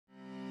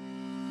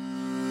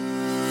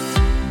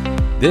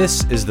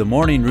This is the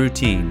Morning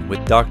Routine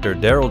with Dr.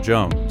 Daryl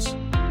Jones.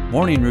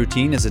 Morning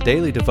Routine is a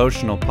daily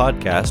devotional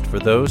podcast for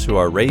those who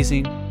are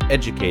raising,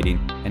 educating,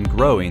 and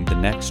growing the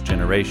next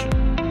generation.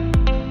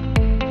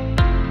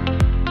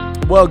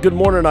 Well, good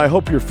morning. I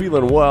hope you're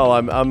feeling well.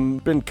 I'm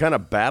been kind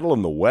of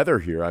battling the weather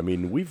here. I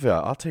mean,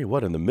 I'll tell you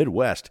what, in the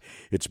Midwest,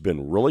 it's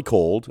been really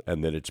cold,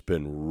 and then it's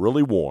been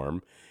really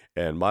warm,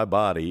 and my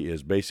body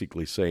is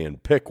basically saying,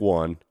 pick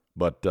one,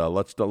 but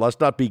let's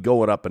not be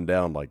going up and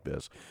down like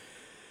this.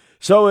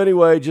 So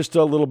anyway, just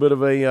a little bit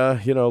of a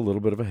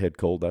head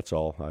cold. That's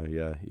all.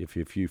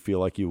 If you feel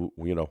like you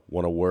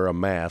want to wear a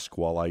mask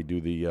while I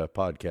do the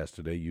podcast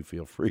today, you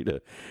feel free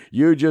to.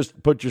 You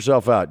just put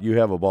yourself out. You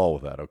have a ball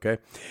with that, okay?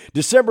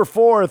 December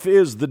 4th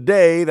is the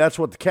day. That's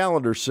what the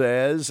calendar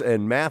says.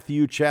 And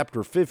Matthew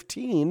chapter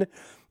 15,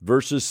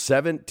 verses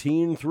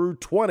 17 through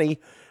 20.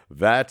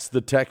 That's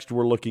the text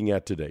we're looking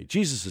at today.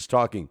 Jesus is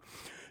talking.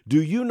 Do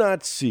you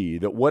not see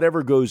that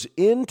whatever goes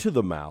into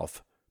the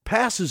mouth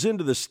passes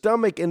into the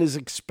stomach and is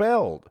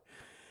expelled?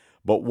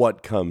 But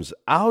what comes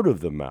out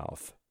of the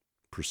mouth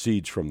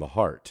proceeds from the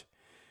heart,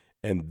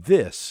 and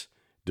this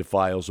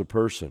defiles a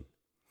person.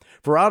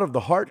 For out of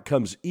the heart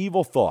comes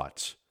evil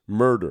thoughts,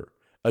 murder,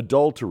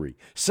 adultery,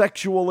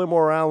 sexual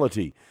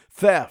immorality,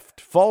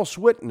 theft, false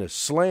witness,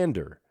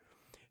 slander.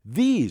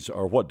 These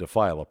are what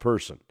defile a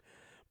person,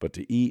 but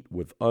to eat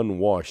with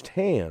unwashed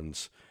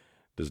hands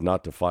does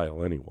not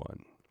defile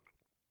anyone.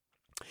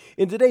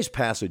 In today's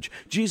passage,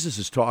 Jesus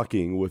is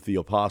talking with the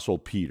Apostle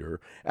Peter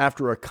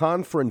after a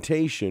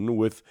confrontation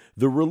with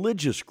the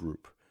religious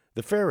group,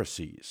 the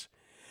Pharisees.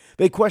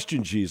 They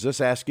questioned Jesus,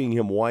 asking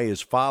him why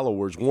his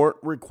followers weren't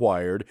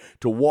required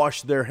to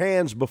wash their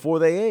hands before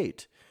they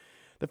ate.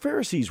 The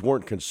Pharisees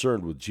weren't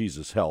concerned with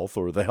Jesus' health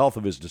or the health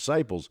of his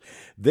disciples.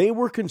 They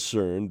were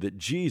concerned that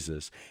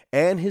Jesus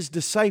and his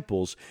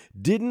disciples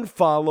didn't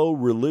follow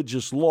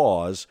religious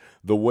laws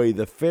the way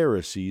the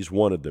Pharisees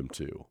wanted them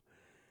to.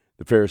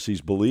 The Pharisees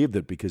believed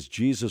that because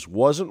Jesus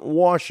wasn't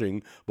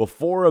washing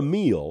before a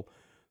meal,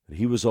 that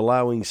he was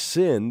allowing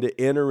sin to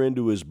enter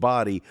into his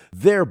body,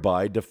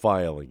 thereby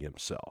defiling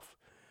himself.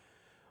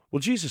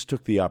 Well, Jesus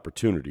took the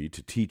opportunity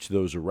to teach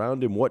those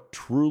around him what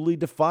truly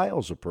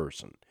defiles a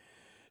person.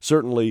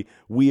 Certainly,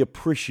 we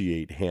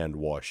appreciate hand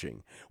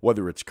washing,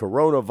 whether it's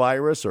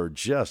coronavirus or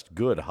just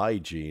good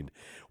hygiene.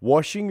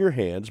 Washing your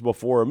hands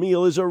before a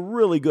meal is a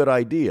really good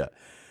idea.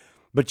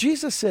 But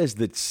Jesus says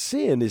that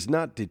sin is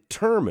not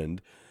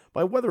determined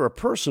by whether a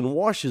person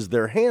washes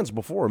their hands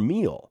before a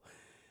meal.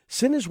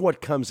 Sin is what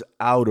comes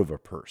out of a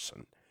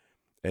person,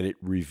 and it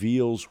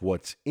reveals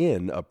what's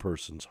in a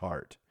person's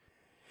heart.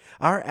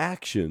 Our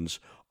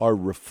actions are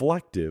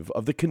reflective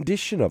of the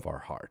condition of our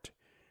heart,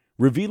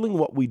 revealing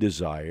what we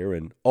desire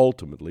and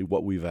ultimately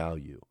what we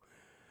value.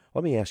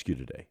 Let me ask you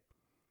today,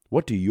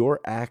 what do your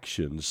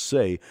actions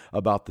say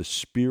about the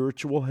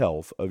spiritual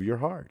health of your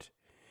heart?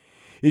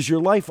 Is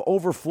your life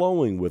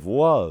overflowing with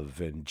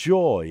love and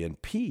joy and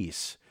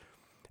peace?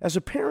 As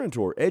a parent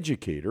or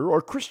educator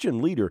or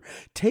Christian leader,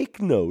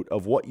 take note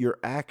of what your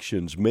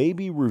actions may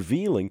be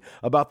revealing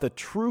about the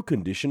true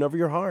condition of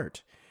your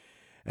heart,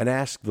 and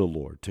ask the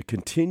Lord to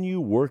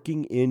continue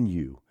working in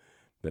you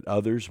that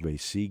others may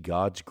see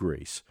God's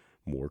grace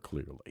more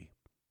clearly.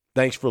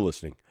 Thanks for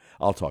listening.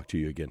 I'll talk to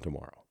you again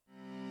tomorrow.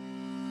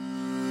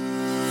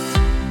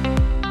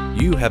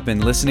 You have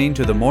been listening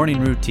to the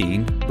Morning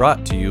Routine,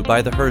 brought to you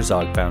by the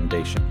Herzog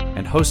Foundation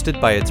and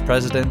hosted by its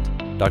president,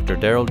 Dr.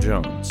 Daryl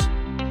Jones.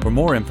 For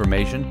more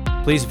information,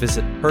 please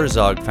visit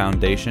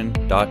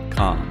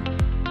herzogfoundation.com.